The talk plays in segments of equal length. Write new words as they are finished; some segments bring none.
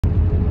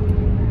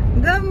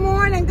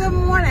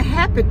morning,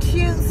 happy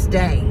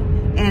Tuesday,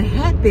 and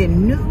happy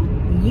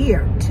New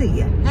Year to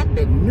you.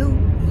 Happy New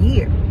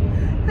Year.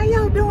 How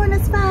y'all doing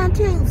this fine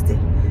Tuesday?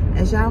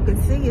 As y'all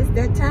can see, it's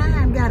that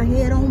time. Gotta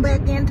head on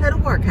back into the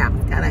workhouse.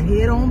 Gotta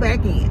head on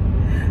back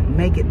in.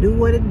 Make it do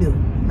what it do.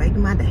 Make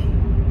my day.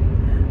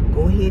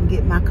 Go ahead and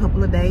get my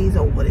couple of days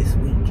over this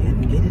week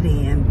and get it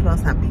in.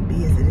 Plus, I'll be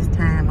busy this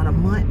time of the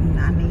month, and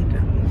I need to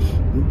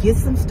get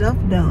some stuff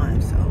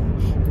done. So,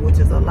 which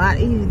is a lot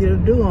easier to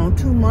do on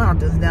 2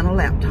 monitors than a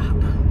laptop.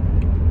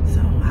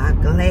 So I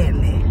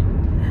gladly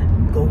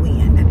go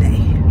in today.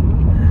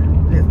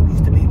 That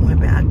used to be one,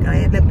 but I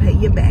gladly pay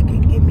you back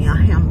and give me a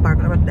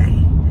hamburger a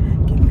day.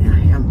 Give me a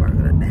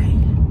hamburger a day.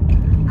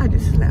 I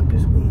just slapped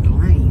this wig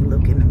on. I ain't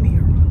look in the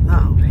mirror.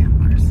 Lord have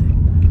mercy.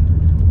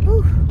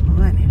 Whew,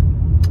 honey.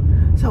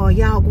 So are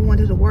y'all going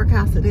to the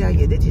workhouse today? Or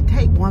did you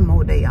take one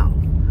more day off?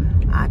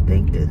 I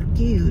think the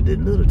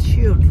little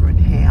children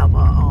have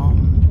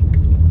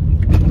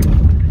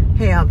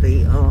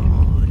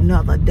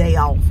another day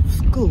off of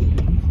school.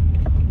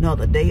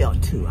 Another day or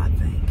two, I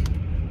think.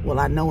 Well,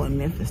 I know in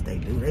Memphis they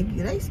do. They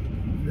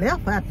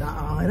left at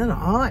an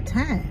odd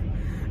time.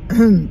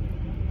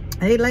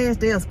 Their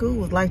last day of school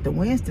was like the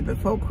Wednesday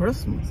before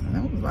Christmas. And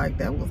it was like,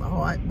 that was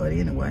odd. But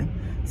anyway,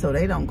 so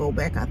they don't go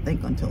back, I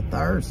think, until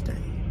Thursday.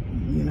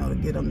 You know, to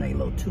get them their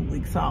little 2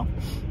 weeks off.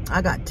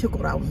 I got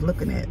tickled. I was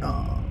looking at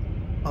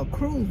a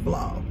cruise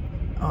vlog.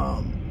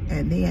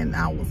 And then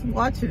I was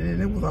watching it,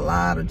 and there was a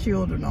lot of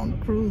children on the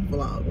cruise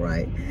vlog,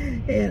 right?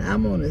 And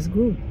I'm on this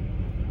group.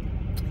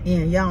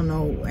 And y'all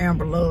know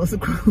Amber loves the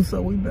cruise,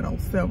 so we've been on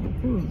several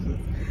cruises.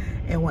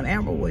 And when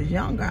Amber was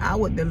younger, I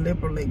would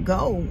deliberately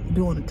go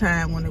during the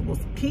time when it was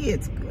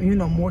kids, you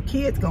know, more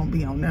kids gonna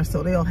be on there,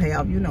 so they'll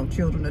have, you know,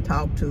 children to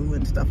talk to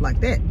and stuff like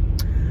that.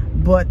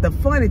 But the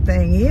funny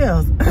thing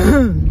is,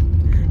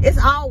 it's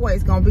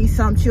always gonna be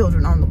some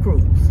children on the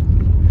cruise.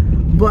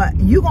 But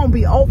you gonna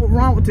be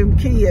overrun with them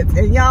kids,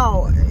 and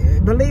y'all,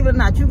 believe it or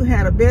not, you can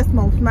have the best,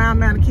 most smile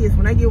amount of kids.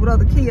 When they get with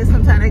other kids,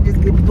 sometimes they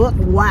just get buck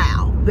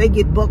wild. They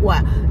get buck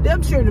wild.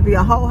 Them children be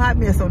a whole hot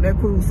mess on their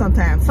cruise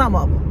sometimes. Some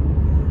of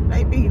them,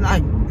 they be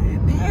like,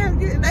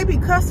 man, they be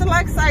cussing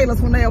like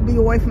sailors when they'll be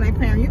away from their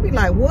parents. You be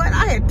like, what?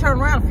 I had to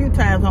turn around a few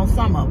times on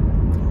some of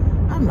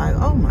them. I'm like,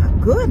 oh my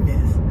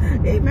goodness.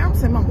 They remember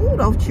saying, Mom, ooh,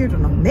 those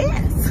children a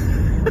mess.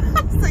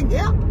 I said,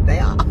 yeah, they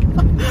are.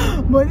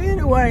 But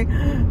anyway,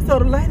 so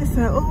the lady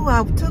said, oh,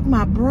 I took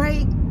my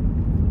break.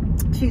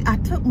 I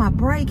took my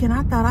break and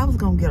I thought I was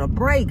going to get a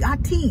break. I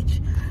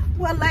teach.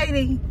 Well,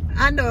 lady,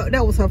 I know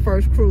that was her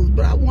first cruise,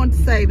 but I want to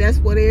say that's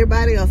what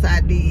everybody else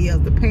idea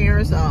is. The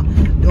parents are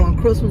doing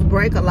Christmas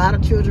break. A lot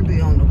of children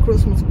be on the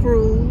Christmas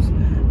cruise.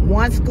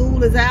 Once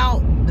school is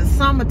out, the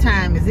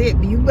summertime is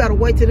it. You better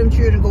wait till them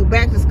children go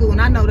back to school.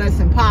 And I know that's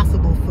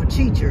impossible for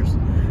teachers.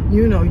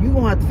 You know, you're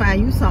going to have to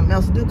find you something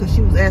else to do, because she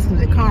was asking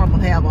the Carnival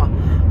have a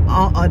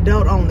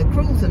adult on the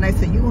cruise, and they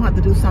said you're going to have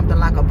to do something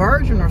like a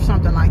Virgin or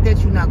something like that.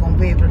 You're not going to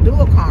be able to do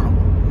a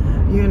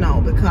Carnival, you know,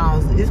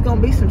 because it's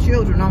going to be some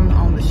children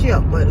on the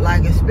ship. But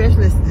like,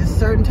 especially at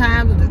certain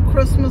times of the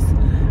Christmas,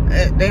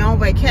 they're on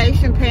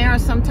vacation.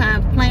 Parents,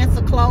 sometimes plants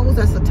are closed.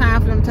 That's the time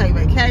for them to take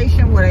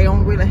vacation, where they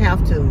don't really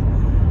have to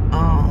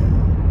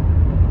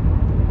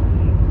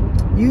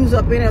use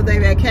up any of their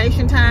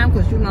vacation time,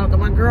 because, you know,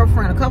 my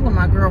girlfriend, a couple of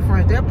my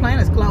girlfriends, their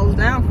planets closed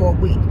down for a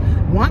week.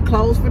 One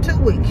closed for 2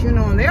 weeks, you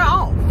know, and they're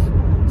off.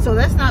 So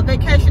that's not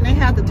vacation they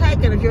have to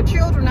take. And if your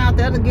children out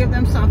there, to give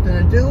them something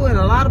to do. And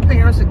a lot of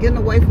parents are getting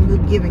away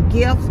from giving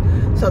gifts,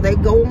 so they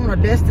go on a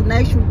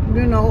destination,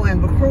 you know,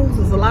 and the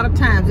cruises a lot of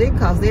times,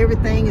 because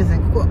everything is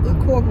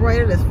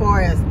incorporated as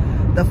far as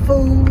the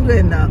food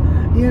and the,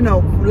 you know,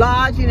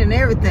 lodging and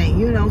everything,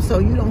 you know, so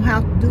you don't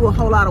have to do a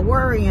whole lot of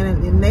worrying.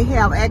 And they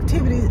have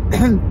activities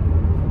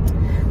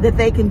that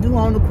they can do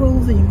on the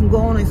cruise, and you can go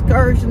on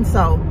excursions.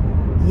 So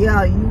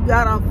yeah, you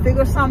gotta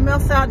figure something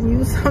else out and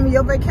use some of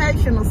your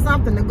vacation or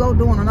something to go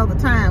doing another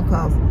time.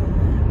 Because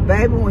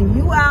baby, when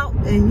you out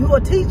and you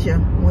a teacher,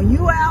 when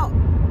you out,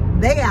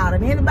 they out.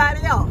 And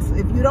anybody else,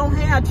 if you don't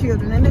have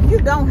children, and if you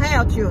don't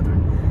have children,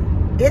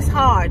 it's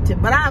hard to,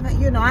 but I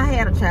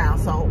had a child,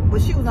 so,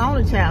 but she was the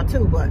only child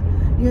too. But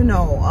you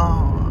know,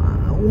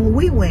 when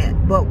we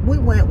went, well,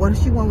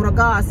 she went with her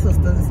god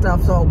sisters and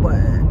stuff. So,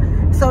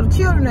 so the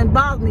children that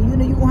bother me, you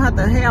know, you gonna have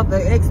to have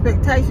the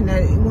expectation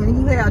that when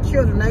you have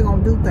children, they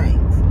gonna do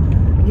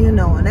things, you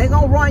know, and they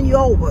gonna run you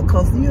over,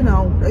 cause you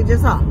know they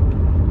just are.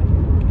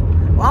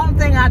 The only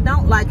thing I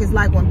don't like is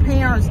like when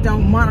parents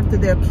don't monitor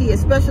their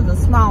kids, especially the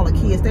smaller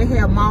kids. They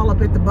have them all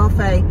up at the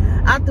buffet.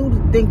 I do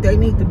think they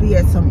need to be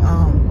at some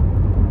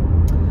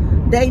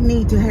they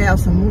need to have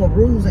some more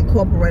rules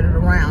incorporated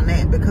around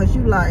that, because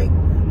you like,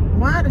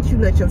 why did you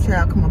let your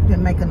child come up here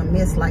making a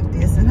mess like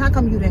this? And how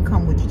come you didn't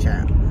come with your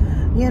child?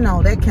 You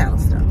know, that kind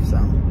of stuff. So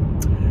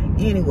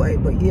anyway,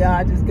 but yeah,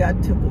 I just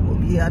got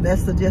tickled. Yeah,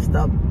 that's just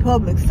a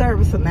public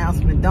service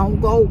announcement.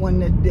 Don't go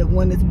when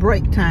it's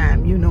break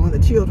time, you know, and the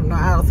children are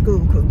out of school,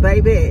 because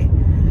baby,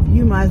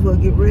 you might as well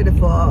get ready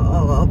for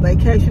a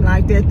vacation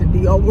like that to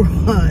be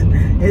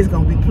overrun. There's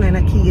gonna be plenty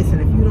of kids,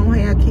 and if you don't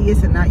have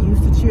kids and not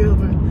used to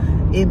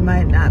children, it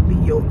might not be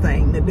your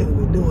thing to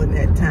do during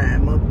that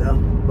time of the,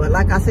 but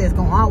like I said, it's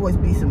gonna always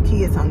be some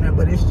kids on there,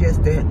 but it's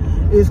just that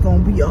it's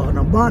gonna be an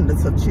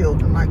abundance of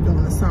children like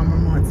during the summer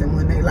months and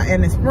when they like,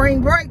 and the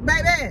spring break,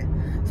 baby,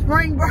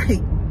 spring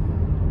break.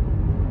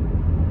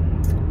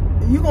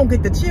 You're gonna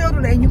get the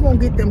children and you're gonna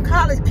get them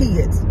college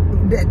kids.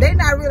 They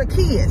not really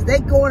kids. They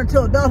going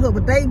into adulthood,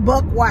 but they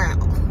buck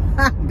wild.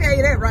 I can tell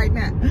you that right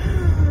now.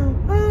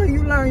 Oh,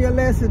 you learn your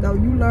lesson though.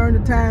 You learn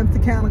the times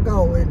to kind of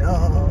go and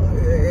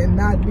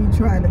not be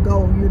trying to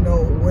go, you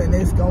know, when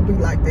it's gonna be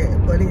like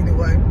that. But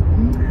anyway,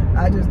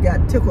 I just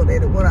got tickled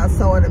at it when I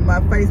saw it in my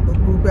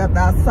Facebook group after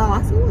I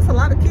said, oh, it's a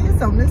lot of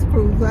kids on this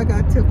cruise. I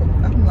got tickled.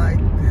 I'm like,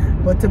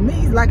 but to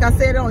me, like I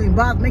said, it don't even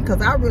bother me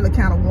because I really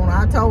kind of want to,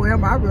 I told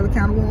Amber, I really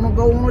kind of want to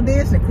go on a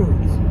Disney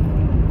cruise.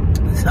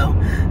 So,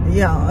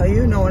 yeah,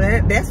 you know,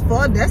 that's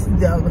fun. That's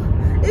the,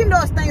 even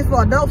though it's things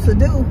for adults to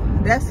do,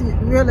 that's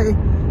really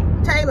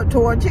tailored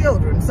toward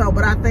children. So,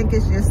 but I think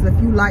it's just if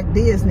you like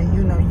Disney,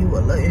 you know, you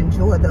will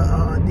enjoy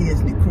the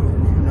Disney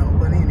cruise, you know.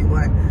 But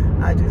anyway,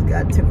 I just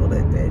got tickled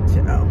at that,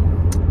 you know.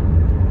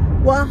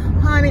 Well,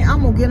 honey,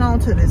 I'm going to get on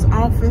to this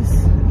office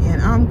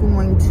and I'm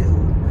going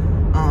to,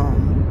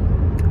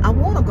 I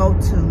want to go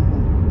to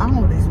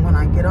Aldi's when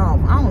I get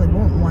off. I only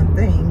want one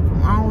thing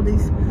from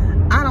Aldi's.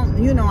 I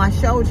don't, you know, I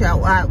showed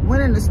y'all, I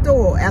went in the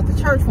store after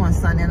church one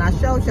Sunday and I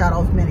showed y'all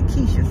those mini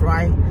quiches,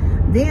 right?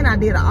 Then I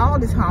did an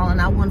Aldi's haul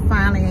and I went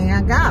finally and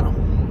I got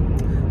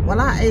them.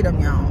 Well, I ate them,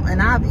 y'all. And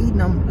I've eaten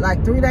them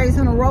like 3 days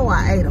in a row.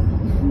 I ate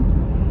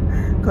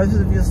them. Because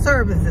if your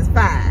service is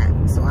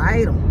 5. So I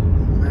ate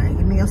them. I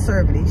give me a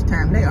serving each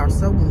time. They are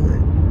so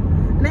good.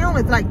 And they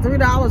only like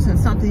 $3 and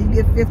something.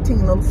 You get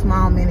 15 little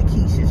small mini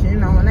quiches, you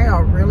know, and they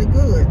are really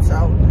good.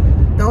 So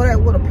throw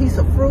that with a piece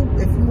of fruit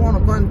if you want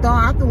to go and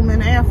thaw. I threw them in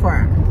the air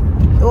fryer.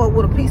 Throw it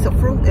with a piece of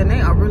fruit and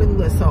they are really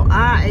good. So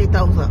I ate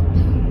those up.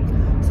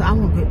 So I'm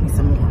going to get me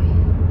some more.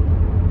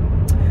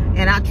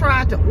 And I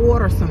tried to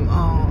order some,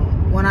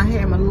 when I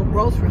had my little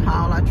grocery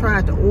haul, I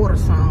tried to order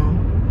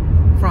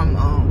some from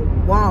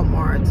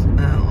Walmart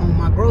on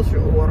my grocery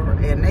order,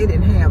 and they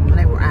didn't have them,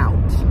 they were out.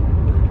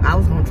 I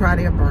was going to try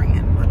their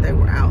brand, but they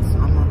were out, so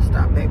I'm going to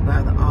stop back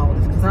by the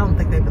Aldi's, because I don't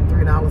think they were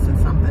 $3 and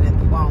something at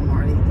the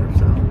Walmart either,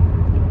 so.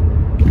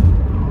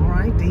 All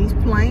right, these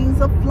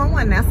planes are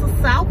flowing. That's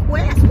a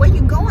Southwest. Where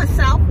you going,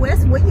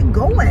 Southwest? Where you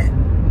going?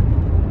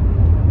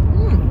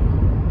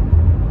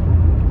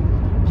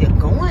 You're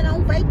going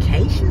on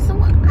vacation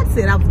somewhere? I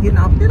said I was getting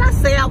off. Did I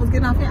say I was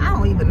getting off here? I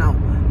don't even know.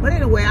 But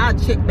anyway, I'll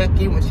check back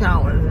in with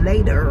y'all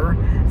later.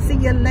 See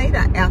you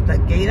later, after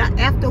Gator,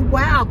 after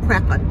Wild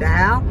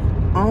Crocodile.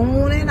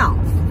 On and off.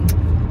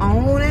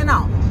 On and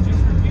off.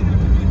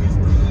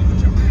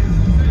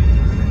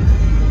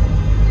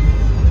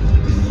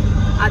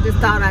 I just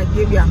thought I'd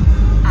give you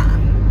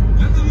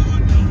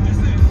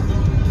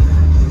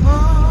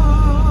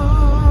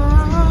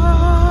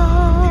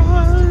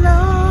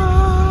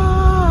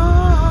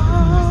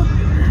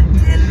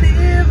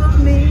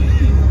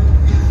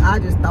I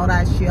just thought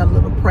I'd share a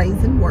little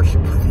praise and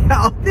worship with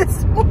y'all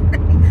this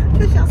morning.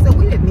 Because y'all said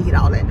we didn't need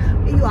all that.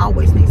 You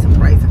always need some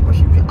praise and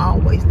worship. You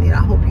always need.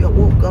 I hope you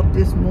woke up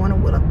this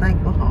morning with a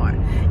thankful heart.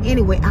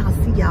 Anyway, I'll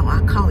see y'all.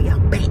 I'll call y'all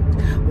back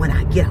when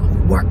I get off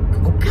work.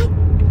 Okay?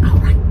 All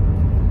right.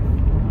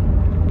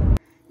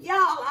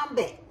 Y'all, I'm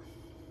back.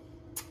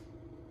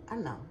 I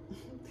know.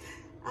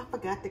 I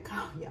forgot to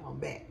call y'all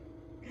back.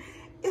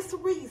 It's the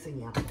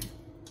reason, y'all.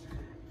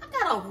 I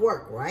got off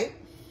work, right?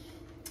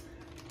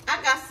 I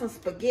got some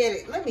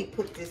spaghetti. Let me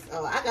put this.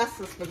 I got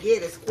some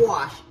spaghetti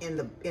squash in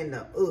the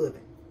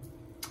oven.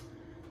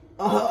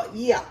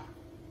 Yeah.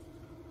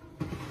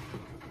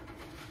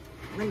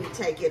 Let me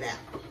take it out.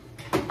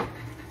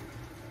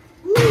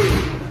 Woo.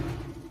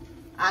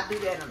 I'll do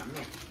that in a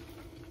minute.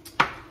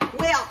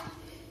 Well,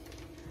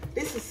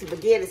 this is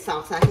spaghetti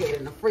sauce I had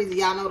in the freezer.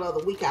 Y'all know the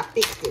other week I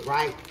fixed it,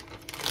 right?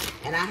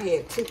 And I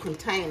had 2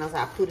 containers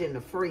I put in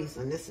the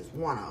freezer, and this is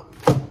one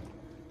of them.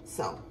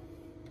 So.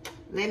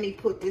 Let me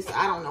put this,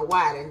 I don't know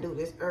why I didn't do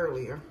this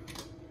earlier.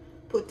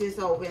 Put this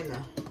over in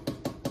the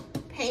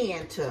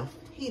pan to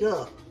heat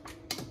up.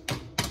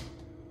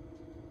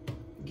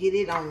 Get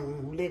it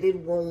on, let it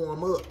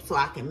warm up so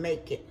I can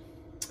make it.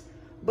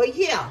 But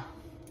yeah,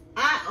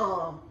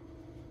 hold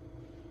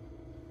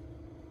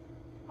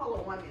on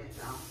 1 minute,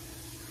 y'all.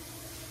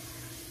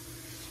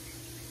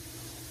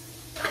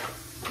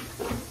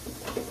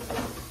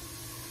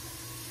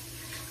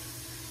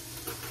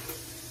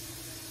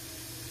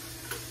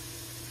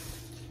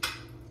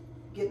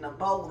 Getting a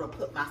bowl to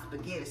put my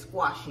spaghetti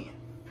squash in.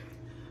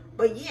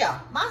 But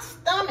yeah, my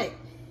stomach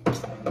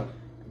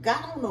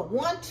got on a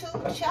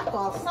 1-2 check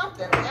or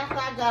something after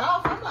I got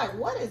off. I'm like,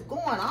 what is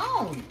going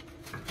on?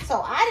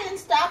 So I didn't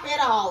stop at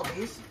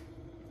Aldi's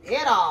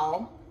at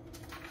all.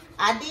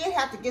 I did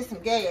have to get some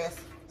gas.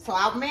 So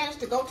I managed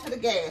to go to the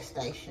gas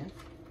station.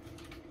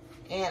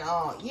 And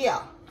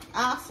yeah,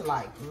 I was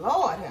like,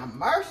 Lord have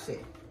mercy.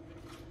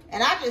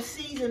 And I just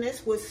seasoned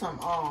this with some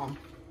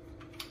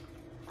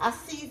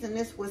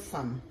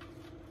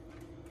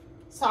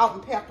salt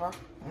and pepper,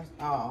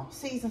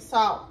 seasoned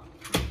salt,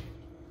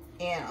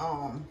 And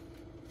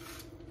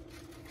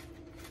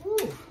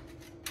whew,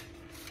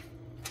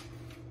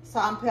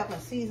 salt and pepper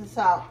and seasoned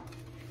salt.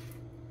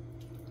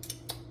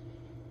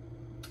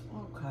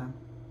 Okay.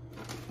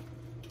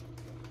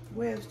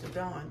 Where's the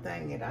darn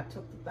thing that I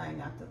took the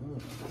thing out the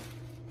oven?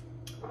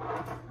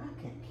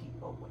 I can't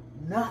keep up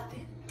with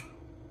nothing.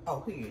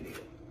 Oh, here it is.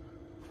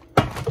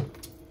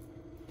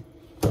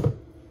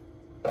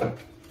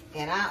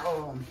 And I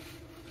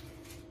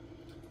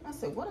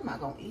said, what am I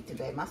gonna eat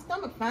today? My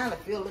stomach finally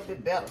feels a little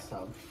bit better,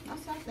 so I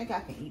said, I think I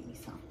can eat me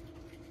some.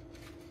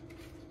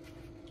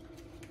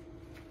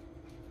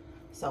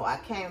 So I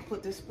came and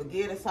put this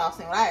spaghetti sauce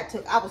in. I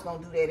was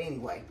gonna do that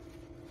anyway,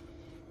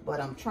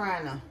 but I'm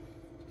trying to,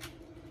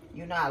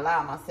 you know,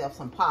 allow myself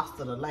some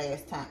pasta the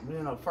last time, you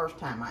know, the first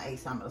time I ate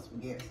some of the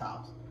spaghetti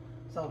sauce.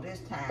 So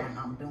this time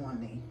I'm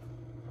doing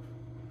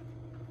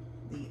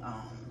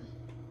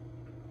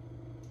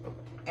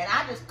and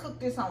I just cooked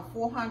this on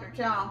 400,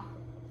 y'all,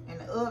 in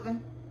the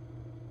oven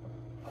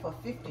for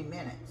 50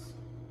 minutes.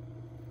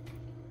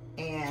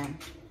 And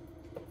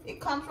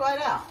it comes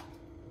right out.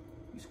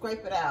 You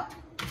scrape it out.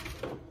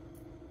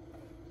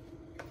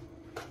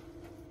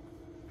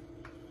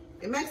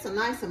 It makes a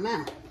nice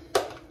amount.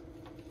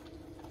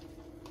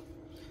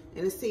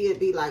 And to see it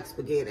be like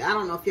spaghetti. I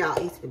don't know if y'all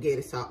eat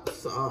spaghetti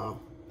sauce,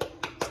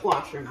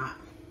 squash or not.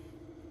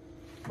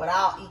 But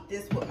I'll eat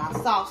this with my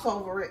sauce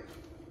over it.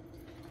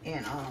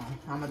 And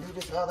I'm going to do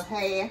this other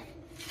half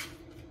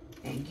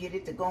and get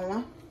it to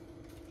going.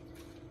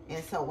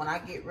 And so when I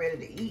get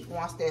ready to eat,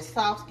 once that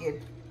sauce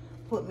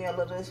put me a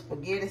little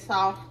spaghetti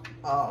sauce,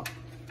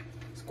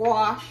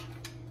 squash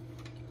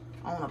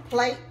on a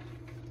plate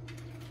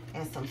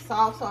and some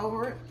sauce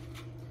over it.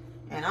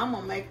 And I'm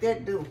going to make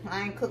that do.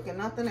 I ain't cooking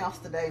nothing else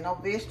today. No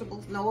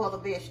vegetables, no other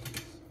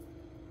vegetables.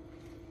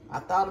 I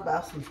thought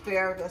about some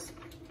asparagus.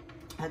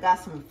 I got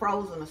some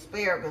frozen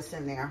asparagus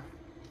in there.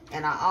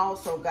 And I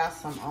also got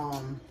some,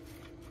 some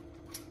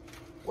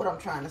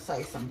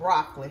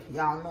broccoli.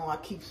 Y'all know I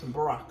keep some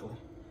broccoli.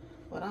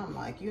 But I'm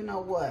like, you know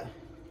what?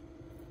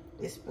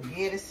 This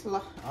spaghetti,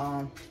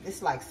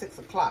 it's like 6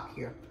 o'clock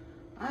here.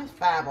 It's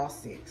 5 or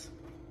 6.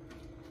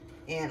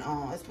 And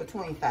it's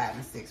between 5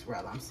 and 6,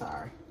 rather, I'm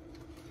sorry.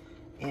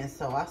 And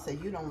so I said,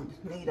 you don't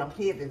need a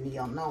heavy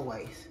meal, no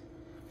ways.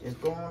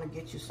 Just go on and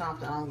get you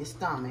something on your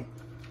stomach.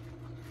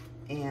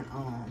 And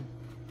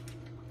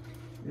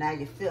now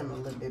you're feeling a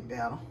little bit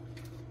better.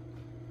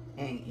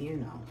 And you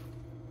know.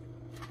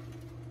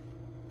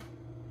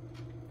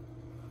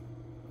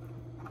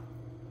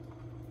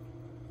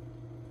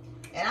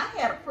 And I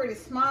had a pretty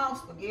small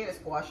spaghetti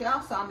squash.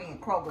 Y'all saw me in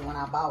Kroger when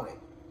I bought it.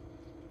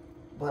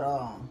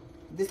 But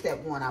this that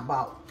one I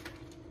bought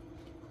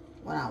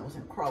when I was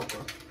in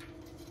Kroger.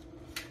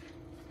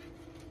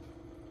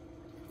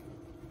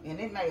 And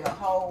it made a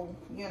whole,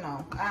 you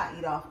know, I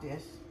eat off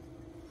this.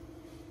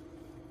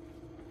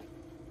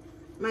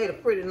 Made a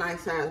pretty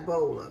nice sized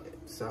bowl of it.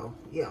 So,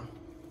 yeah.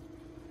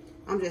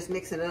 I'm just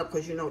mixing it up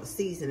because you know the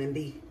seasoning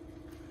be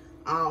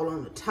all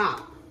on the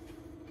top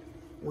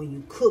when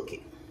you cook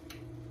it.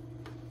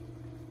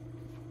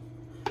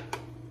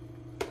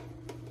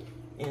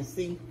 And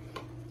see,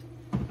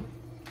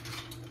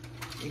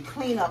 you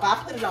clean up.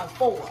 I put it on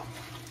 4.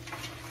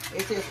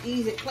 It's just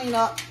easy to clean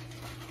up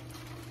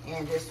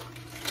and just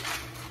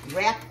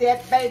wrap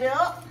that baby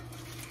up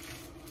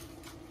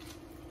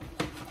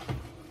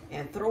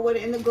and throw it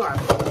in the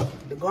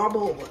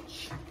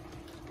garbage.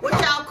 What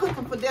y'all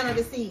cooking for dinner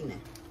this evening?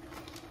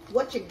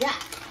 What you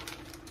got?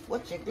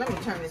 Let me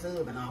turn this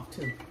oven off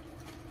too,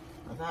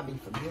 because I'll be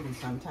forgetting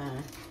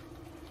sometimes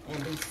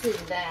and be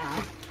sitting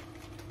down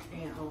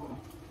and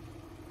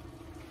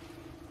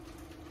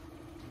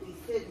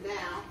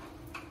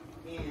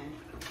and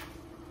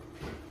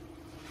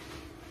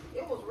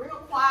it was real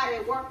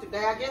quiet at work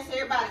today. I guess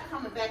everybody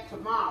coming back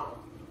tomorrow.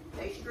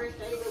 They stretched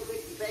their little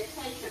bit of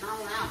vacation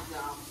on out,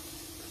 y'all.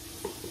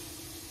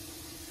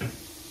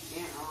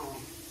 And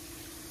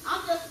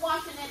I'm just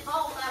washing that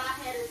bowl that I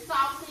had this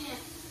sauce in.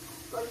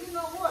 But you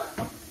know what?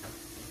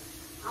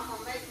 I'm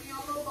gonna make me a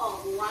little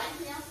bowl right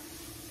here.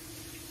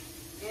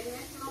 And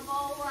this little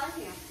bowl right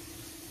here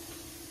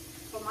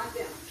for my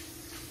dinner.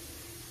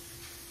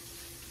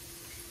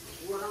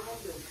 That's what I'm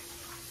gonna do.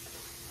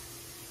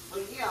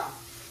 But yeah.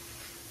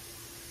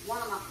 One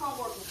of my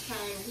coworkers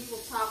came and he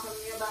was talking to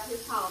me about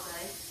his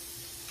holiday.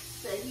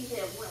 Said he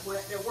had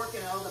they're working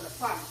in other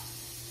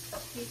departments.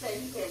 He said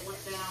he had went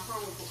down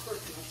home for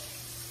Christmas.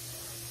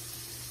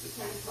 He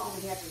came and told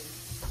me happy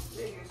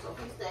New Year, so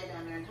he stayed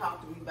down there and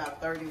talked to me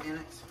about 30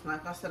 minutes.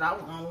 Like I said, I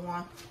was the only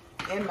one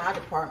in my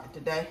department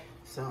today.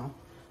 So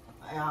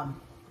I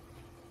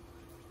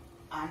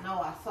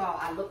know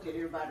I looked at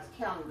everybody's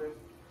calendar.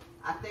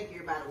 I think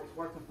everybody was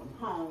working from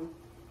home.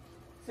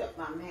 Except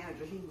my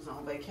manager, he was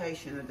on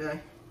vacation today.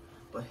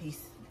 But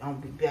he's gonna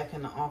be back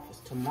in the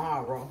office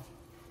tomorrow.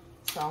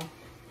 So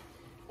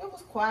it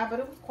was quiet, but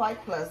it was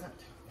quite pleasant.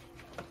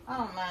 I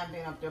don't mind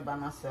being up there by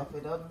myself.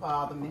 It doesn't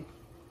bother me.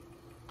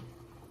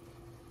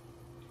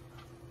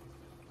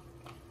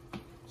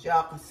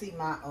 Y'all can see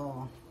my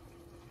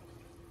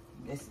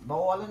it's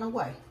boiling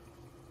away.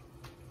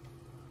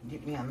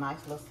 Get me a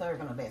nice little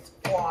serving of that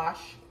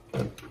squash.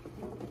 And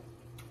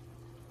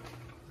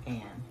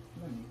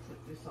let me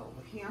put this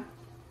over here.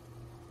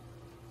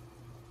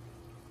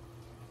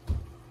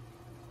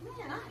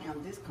 Man, I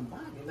am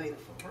discombobulated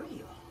for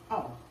real.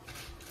 Oh,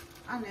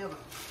 here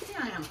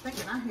I am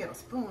thinking I had a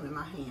spoon in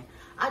my hand.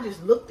 I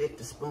just looked at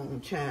the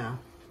spoon, child.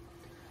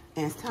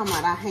 And it's talking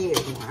about I had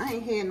one. I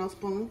ain't had no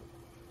spoon.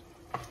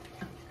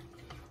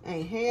 I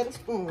ain't had a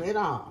spoon at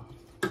all.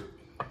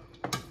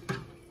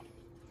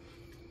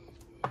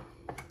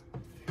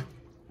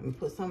 Let me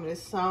put some of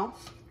this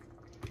sauce.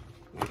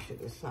 Make sure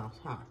this sauce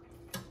hot.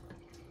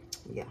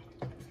 Yeah.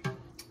 I'm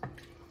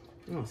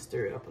gonna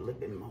stir it up a little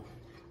bit more.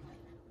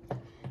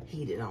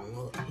 Heat it on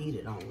up, heat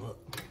it on up.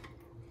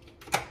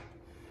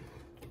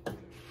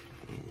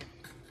 And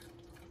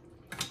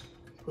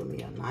put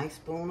me a nice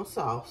spoon of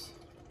sauce.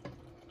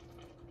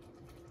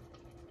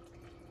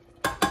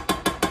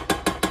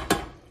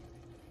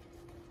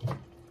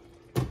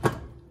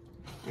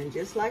 And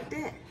just like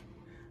that,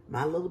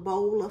 my little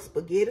bowl of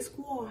spaghetti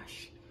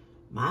squash.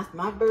 My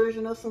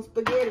version of some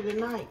spaghetti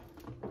tonight.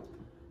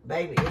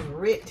 Baby, it's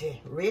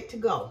ready to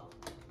go.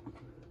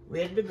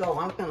 Ready to go.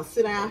 I'm gonna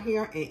sit down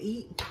here and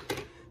eat.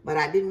 But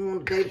I didn't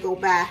want the day to go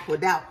by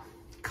without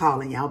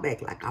calling y'all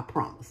back like I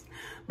promised.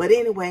 But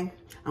anyway,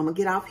 I'm gonna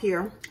get off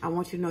here. I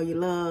want you to know you're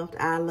loved.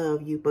 I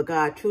love you, but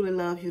God truly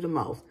loves you the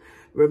most.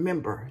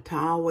 Remember to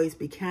always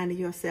be kind to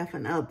yourself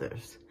and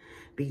others.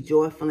 Be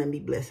joyful and be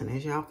blessed. And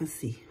as y'all can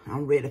see,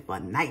 I'm ready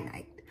for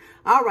night-night.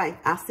 All right,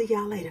 I'll see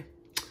y'all later.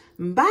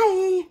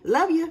 Bye.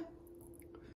 Love you.